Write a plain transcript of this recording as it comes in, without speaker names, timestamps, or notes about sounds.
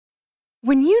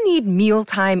When you need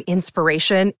mealtime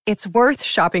inspiration, it's worth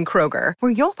shopping Kroger,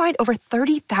 where you'll find over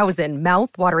 30,000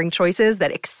 mouth-watering choices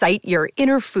that excite your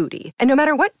inner foodie. And no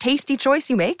matter what tasty choice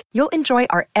you make, you'll enjoy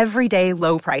our everyday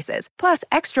low prices, plus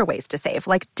extra ways to save,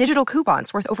 like digital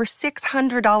coupons worth over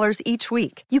 $600 each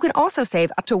week. You can also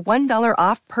save up to $1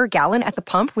 off per gallon at the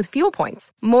pump with fuel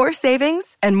points. More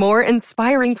savings and more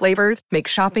inspiring flavors make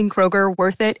shopping Kroger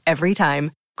worth it every time.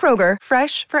 Kroger,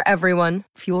 fresh for everyone.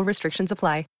 Fuel restrictions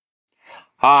apply.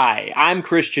 Hi, I'm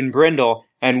Christian Brindle,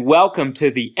 and welcome to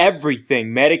the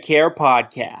Everything Medicare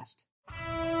podcast.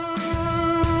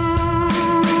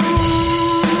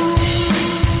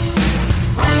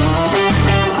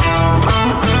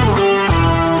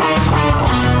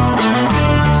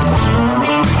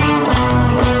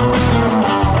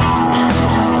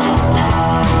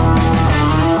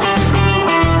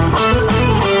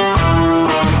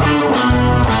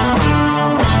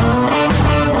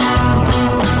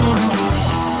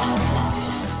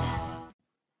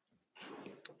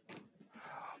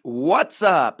 What's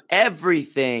up,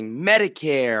 Everything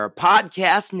Medicare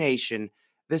Podcast Nation?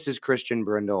 This is Christian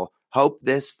Brindle. Hope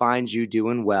this finds you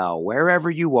doing well, wherever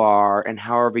you are and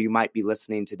however you might be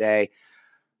listening today.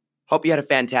 Hope you had a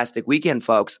fantastic weekend,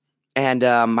 folks. And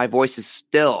my voice is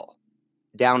still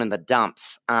down in the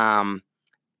dumps.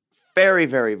 Very,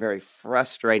 very, very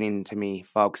frustrating to me,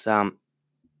 folks.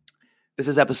 This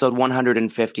is episode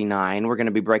 159. We're going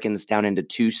to be breaking this down into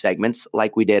two segments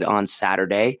like we did on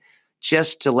Saturday,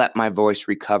 just to let my voice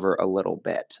recover a little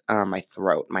bit, my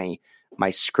throat, my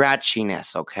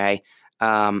scratchiness, okay?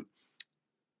 Like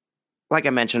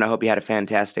I mentioned, I hope you had a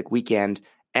fantastic weekend.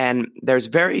 And there's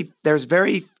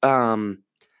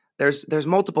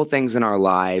multiple things in our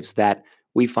lives that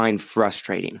we find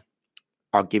frustrating.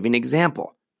 I'll give you an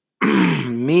example.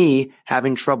 Me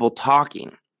having trouble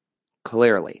talking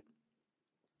clearly,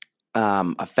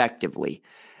 effectively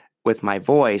with my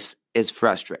voice is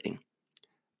frustrating.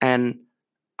 And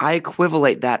I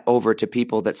equivalate that over to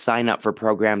people that sign up for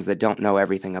programs that don't know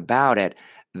everything about it,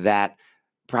 that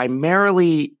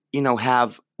primarily,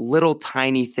 have little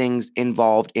tiny things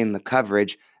involved in the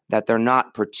coverage that they're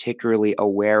not particularly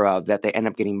aware of, that they end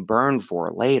up getting burned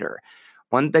for later.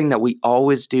 One thing that we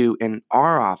always do in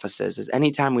our offices is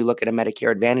anytime we look at a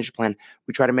Medicare Advantage plan,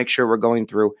 we try to make sure we're going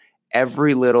through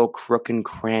every little crook and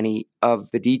cranny of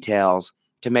the details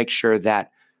to make sure that,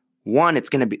 one, it's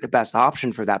going to be the best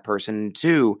option for that person. And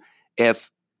two,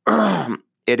 if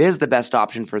it is the best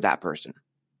option for that person,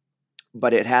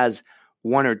 but it has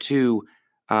one or two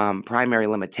primary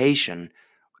limitation,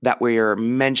 that we're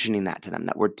mentioning that to them,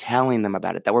 that we're telling them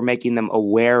about it, that we're making them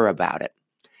aware about it.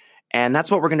 And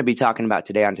that's what we're going to be talking about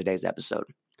today on today's episode.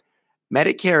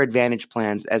 Medicare Advantage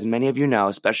plans, as many of you know,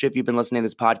 especially if you've been listening to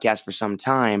this podcast for some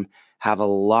time, have a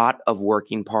lot of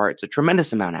working parts, a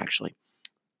tremendous amount actually.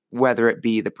 Whether it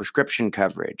be the prescription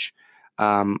coverage,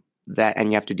 and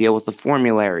you have to deal with the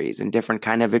formularies and different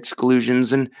kind of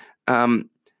exclusions and, prior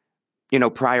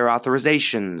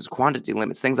authorizations, quantity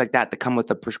limits, things like that come with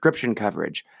the prescription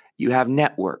coverage. You have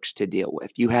networks to deal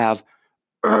with. You have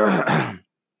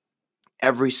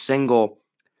every single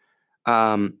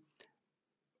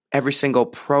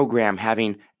program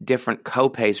having different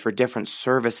copays for different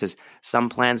services. Some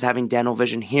plans having dental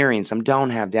vision hearing, some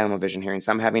don't have dental vision hearing,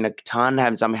 some having a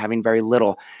ton, some having very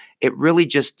little. It really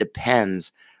just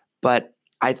depends. But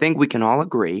I think we can all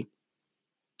agree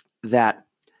that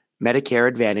Medicare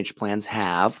Advantage plans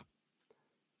have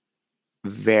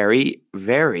very,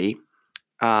 very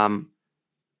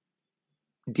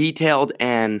detailed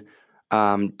and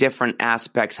different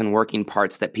aspects and working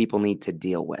parts that people need to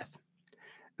deal with.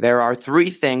 There are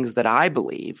three things that I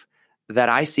believe that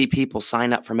I see people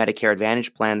sign up for Medicare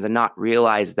Advantage plans and not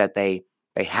realize that they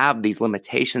have these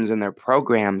limitations in their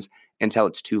programs until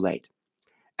it's too late.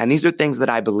 And these are things that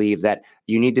I believe that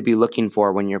you need to be looking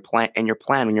for when you're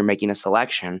when you're making a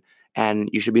selection, and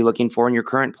you should be looking for in your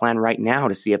current plan right now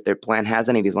to see if their plan has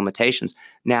any of these limitations.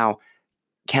 Now,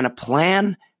 can a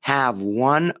plan have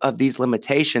one of these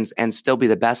limitations and still be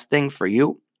the best thing for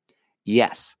you?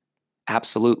 Yes,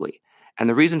 absolutely. And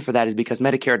the reason for that is because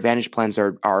Medicare Advantage plans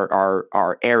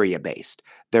are area-based.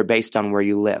 They're based on where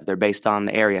you live. They're based on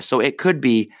the area. So it could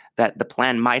be that the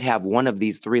plan might have one of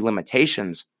these three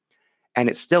limitations and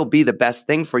it still be the best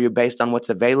thing for you based on what's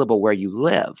available where you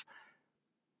live.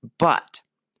 But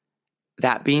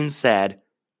that being said,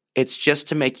 it's just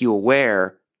to make you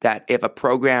aware that if a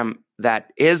program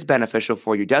that is beneficial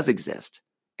for you does exist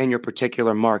in your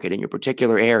particular market, in your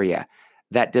particular area,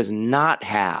 that does not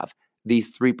have these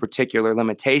three particular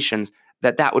limitations,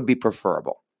 that would be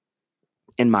preferable,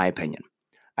 in my opinion.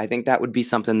 I think that would be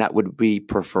something that would be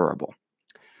preferable.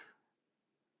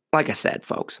 like I said,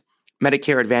 folks,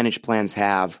 Medicare Advantage plans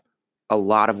have a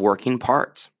lot of working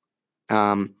parts.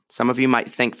 Some of you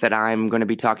might think that I'm going to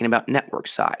be talking about network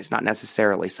size, not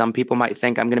necessarily. Some people might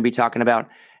think I'm going to be talking about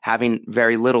having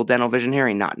very little dental, vision,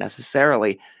 hearing, not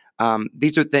necessarily.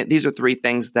 These are three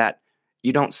things that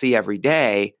you don't see every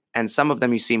day, and some of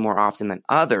them you see more often than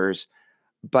others.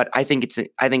 But I think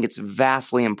it's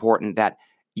vastly important that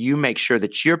you make sure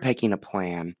that you're picking a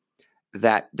plan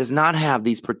that does not have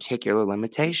these particular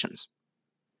limitations.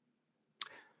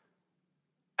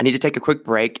 I need to take a quick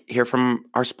break, hear from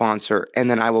our sponsor, and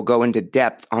then I will go into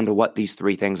depth onto what these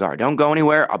three things are. Don't go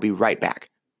anywhere. I'll be right back.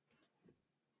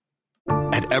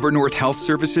 At Evernorth Health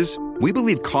Services, we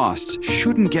believe costs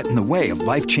shouldn't get in the way of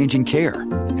life-changing care,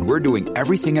 and we're doing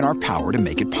everything in our power to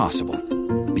make it possible.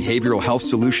 Behavioral health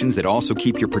solutions that also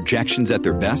keep your projections at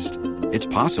their best? It's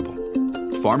possible.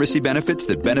 Pharmacy benefits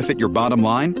that benefit your bottom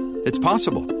line? It's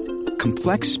possible.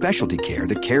 Complex specialty care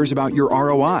that cares about your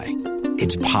ROI?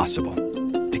 It's possible.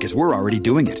 Because we're already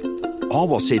doing it. All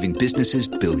while saving businesses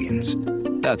billions.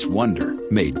 That's Wonder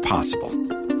made possible.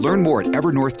 Learn more at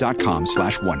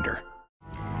evernorth.com/wonder.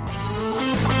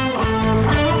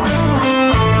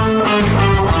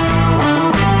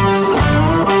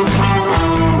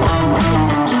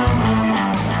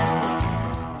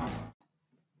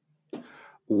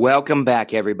 Welcome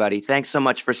back, everybody. Thanks so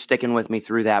much for sticking with me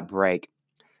through that break.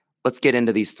 Let's get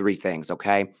into these three things,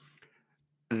 okay?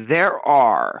 There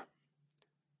are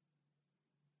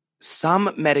some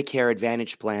Medicare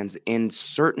Advantage plans in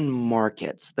certain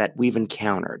markets that we've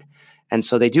encountered, and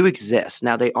so they do exist.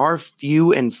 Now, they are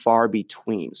few and far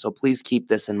between, so please keep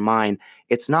this in mind.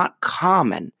 It's not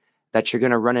common that you're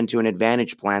going to run into an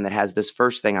Advantage plan that has this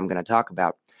first thing I'm going to talk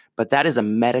about, but that is a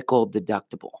medical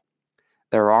deductible.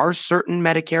 There are certain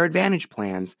Medicare Advantage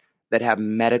plans that have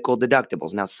medical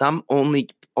deductibles. Now, some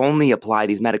only apply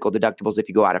these medical deductibles if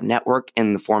you go out of network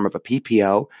in the form of a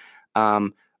PPO.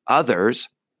 Others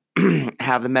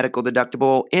have the medical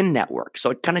deductible in network. So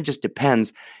it kind of just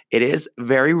depends. It is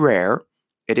very rare.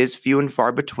 It is few and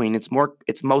far between. It's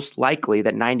most likely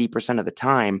that 90% of the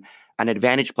time, an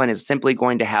Advantage plan is simply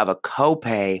going to have a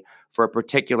copay for a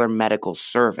particular medical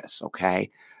service, okay?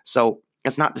 So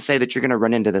it's not to say that you're going to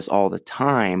run into this all the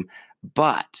time,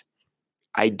 but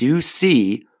I do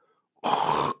see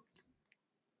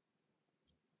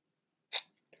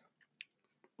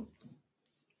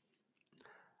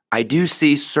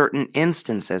certain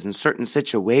instances and certain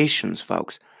situations,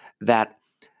 folks, that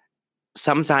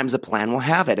sometimes a plan will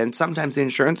have it. And sometimes the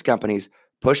insurance companies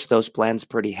push those plans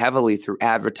pretty heavily through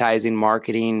advertising,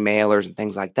 marketing, mailers, and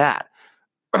things like that.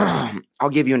 I'll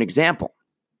give you an example.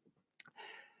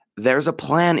 There's a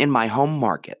plan in my home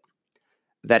market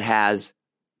that has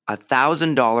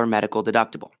 $1,000 medical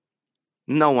deductible.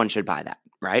 No one should buy that,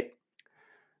 right?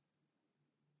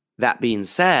 That being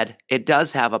said, it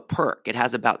does have a perk. It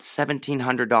has about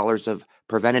 $1,700 of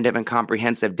preventative and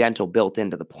comprehensive dental built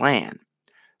into the plan.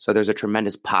 So there's a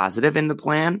tremendous positive in the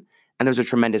plan, and there's a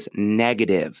tremendous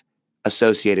negative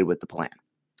associated with the plan.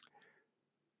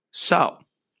 So,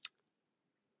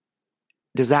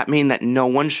 does that mean that no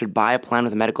one should buy a plan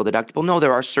with a medical deductible? No,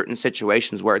 there are certain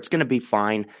situations where it's going to be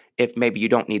fine if maybe you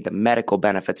don't need the medical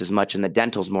benefits as much and the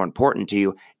dental is more important to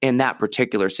you in that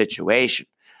particular situation.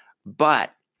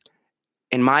 But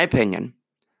in my opinion,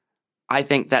 I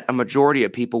think that a majority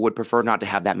of people would prefer not to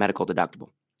have that medical deductible.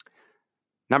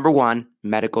 Number one,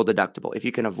 medical deductible. If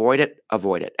you can avoid it,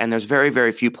 avoid it. And there's very,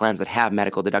 very few plans that have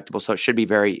medical deductible, so it should be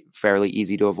fairly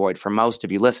easy to avoid for most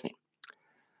of you listening.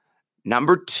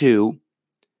 Number two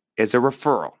is a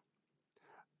referral.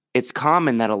 It's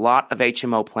common that a lot of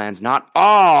HMO plans, not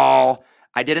all,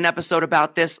 I did an episode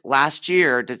about this last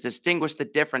year to distinguish the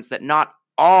difference that not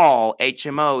all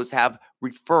HMOs have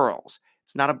referrals.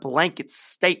 It's not a blanket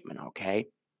statement, okay?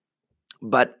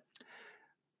 But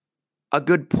a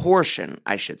good portion,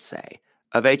 I should say,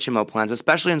 of HMO plans,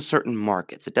 especially in certain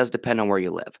markets, it does depend on where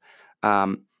you live.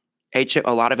 A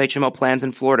lot of HMO plans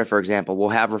in Florida, for example, will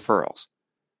have referrals.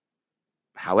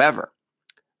 However,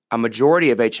 a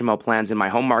majority of HMO plans in my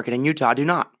home market in Utah do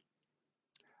not.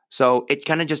 So it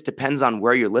kind of just depends on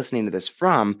where you're listening to this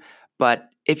from. But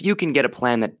if you can get a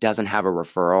plan that doesn't have a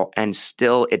referral and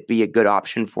still it be a good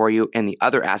option for you in the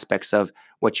other aspects of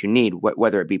what you need,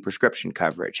 whether it be prescription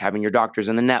coverage, having your doctors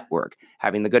in the network,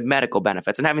 having the good medical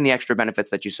benefits, and having the extra benefits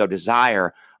that you so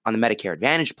desire on the Medicare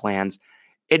Advantage plans,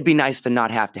 it'd be nice to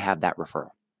not have to have that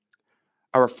referral.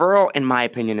 A referral, in my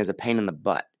opinion, is a pain in the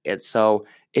butt. So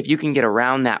if you can get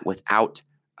around that without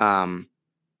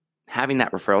having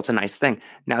that referral, it's a nice thing.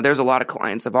 Now, there's a lot of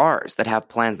clients of ours that have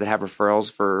plans that have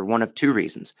referrals for one of two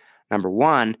reasons. Number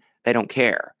one, they don't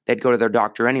care. They'd go to their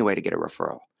doctor anyway to get a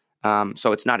referral.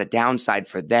 So it's not a downside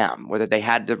for them, whether they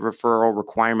had the referral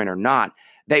requirement or not.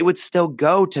 They would still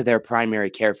go to their primary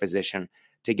care physician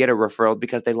to get a referral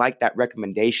because they like that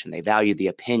recommendation. They value the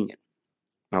opinion.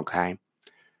 Okay.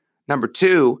 Number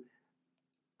two,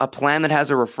 a plan that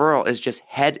has a referral is just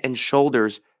head and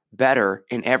shoulders better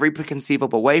in every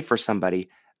conceivable way for somebody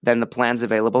than the plans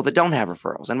available that don't have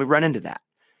referrals. And we run into that.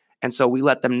 And so we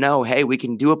let them know, hey, we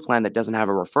can do a plan that doesn't have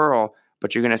a referral,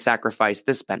 but you're going to sacrifice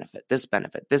this benefit, this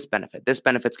benefit, this benefit. This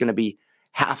benefit's going to be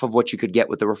half of what you could get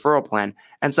with the referral plan.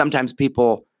 And sometimes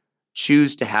people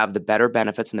choose to have the better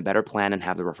benefits and the better plan and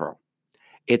have the referral.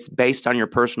 It's based on your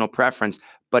personal preference.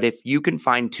 But if you can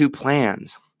find two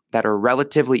plans that are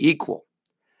relatively equal,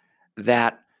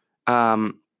 that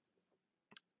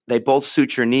they both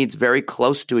suit your needs very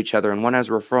close to each other, and one has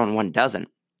a referral and one doesn't,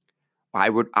 I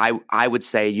would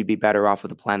say you'd be better off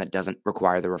with a plan that doesn't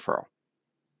require the referral.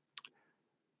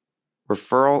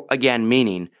 Referral, again,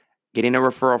 meaning getting a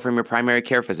referral from your primary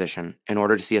care physician in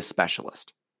order to see a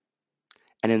specialist.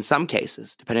 And in some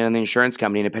cases, depending on the insurance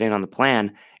company and depending on the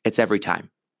plan, it's every time.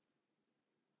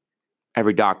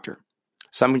 Every doctor.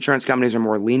 Some insurance companies are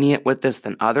more lenient with this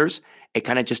than others. It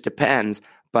kind of just depends,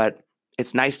 but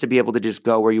it's nice to be able to just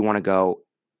go where you want to go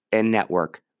in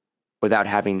network without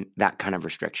having that kind of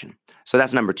restriction. So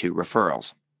that's number two,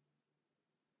 referrals.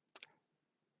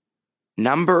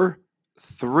 Number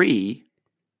three,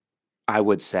 I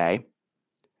would say,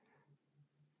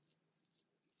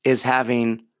 is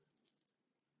having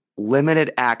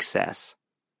limited access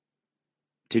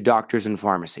to doctors and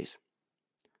pharmacies.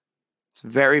 It's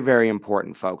very, very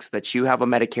important, folks, that you have a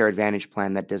Medicare Advantage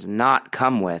plan that does not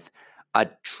come with a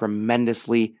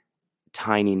tremendously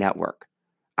tiny network.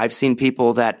 I've seen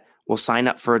people that will sign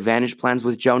up for Advantage plans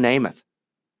with Joe Namath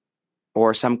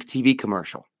or some TV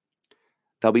commercial.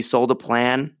 They'll be sold a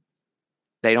plan.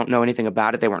 They don't know anything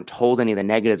about it. They weren't told any of the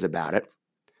negatives about it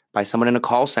by someone in a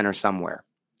call center somewhere,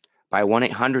 by a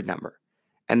 1-800 number.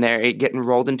 And they get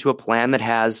enrolled into a plan that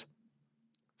has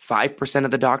 5%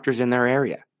 of the doctors in their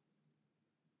area.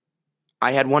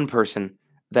 I had one person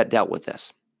that dealt with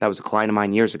this. That was a client of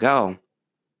mine years ago.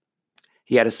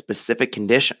 He had a specific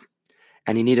condition,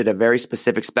 and he needed a very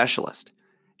specific specialist.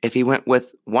 If he went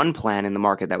with one plan in the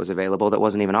market that was available that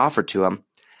wasn't even offered to him,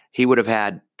 he would have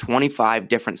had 25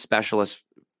 different specialists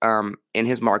in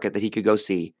his market that he could go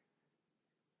see.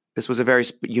 This was a very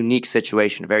unique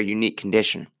situation, a very unique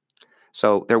condition.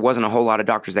 So there wasn't a whole lot of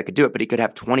doctors that could do it, but he could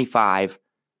have 25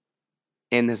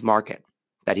 in this market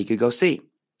that he could go see.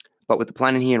 But with the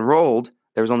plan he enrolled,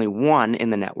 there was only one in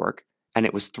the network, and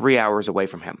it was 3 hours away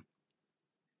from him.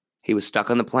 He was stuck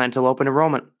on the plan till open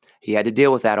enrollment. He had to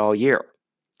deal with that all year.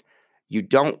 You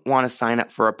don't want to sign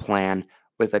up for a plan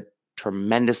with a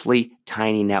tremendously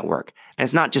tiny network. And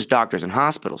it's not just doctors and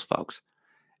hospitals, folks.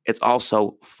 It's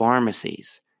also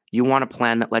pharmacies. You want a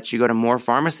plan that lets you go to more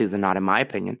pharmacies than not, in my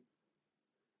opinion.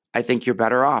 I think you're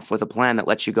better off with a plan that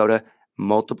lets you go to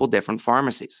multiple different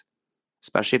pharmacies,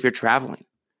 especially if you're traveling.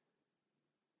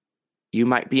 You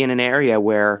might be in an area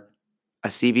where a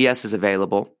CVS is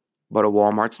available, but a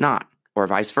Walmart's not, or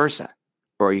vice versa.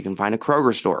 Or you can find a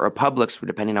Kroger store or a Publix,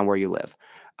 depending on where you live.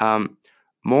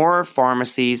 More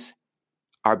pharmacies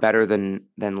are better than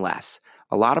less.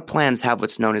 A lot of plans have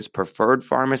what's known as preferred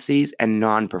pharmacies and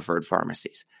non-preferred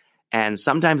pharmacies. And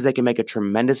sometimes they can make a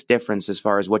tremendous difference as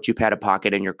far as what you pay out of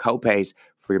pocket and your copays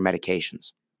for your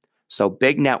medications. So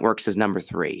big networks is number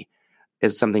 3,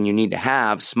 is something you need to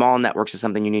have. Small networks is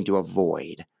something you need to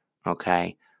avoid,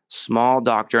 okay? Small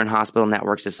doctor and hospital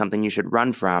networks is something you should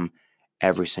run from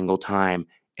every single time,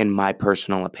 in my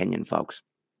personal opinion, folks.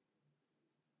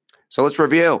 So let's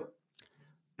review.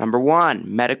 Number 1,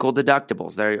 medical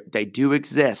deductibles. They do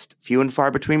exist. Few and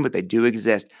far between, but they do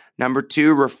exist. Number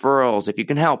 2, referrals, if you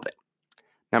can help it.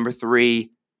 Number 3,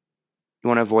 you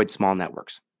want to avoid small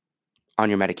networks on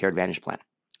your Medicare Advantage plan,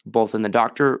 both in the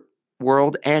doctor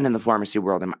world and in the pharmacy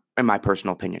world, in my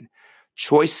personal opinion.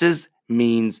 Choices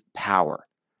means power.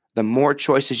 The more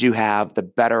choices you have, the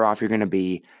better off you're going to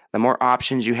be. The more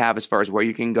options you have as far as where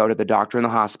you can go to the doctor and the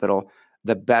hospital,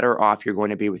 the better off you're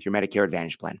going to be with your Medicare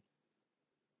Advantage plan.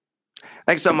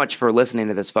 Thanks so much for listening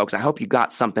to this, folks. I hope you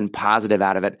got something positive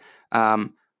out of it.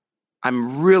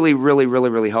 I'm really, really, really,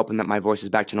 really hoping that my voice is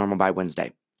back to normal by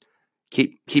Wednesday.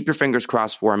 Keep your fingers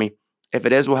crossed for me. If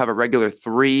it is, we'll have a regular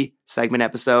 3-segment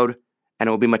episode, and it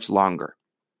will be much longer.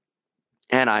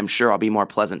 And I'm sure I'll be more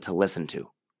pleasant to listen to.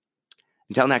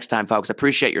 Until next time, folks,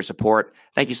 appreciate your support.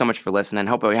 Thank you so much for listening.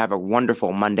 Hope you have a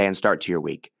wonderful Monday and start to your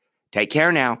week. Take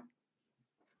care now.